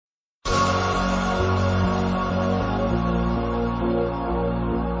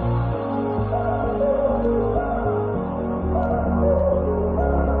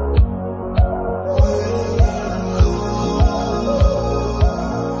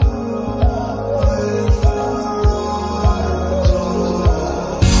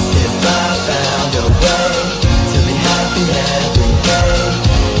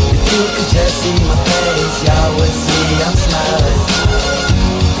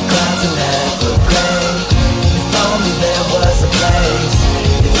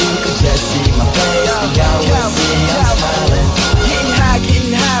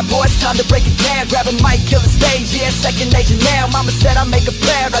mama said I make a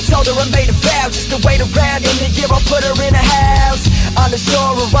prayer. I told her I made a vow just to wait around. In a year I'll put her in a house on the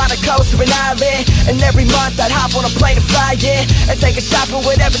shore or on a coast or an island. And every month I'd hop on a plane and fly, yeah, and take her shopping,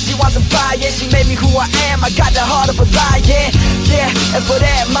 whatever she wants and buy, yeah. She made me who I am, I got the heart of a lion, yeah. And for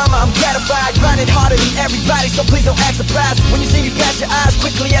that, mama, I'm gratified. Grinding harder than everybody, so please don't act surprised when you see me pass your eyes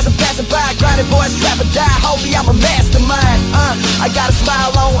quickly as I'm passing by. Grinding boys, trap or die, homie, I'm a mastermind. I got a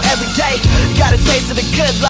smile on every day, got a taste of the good life.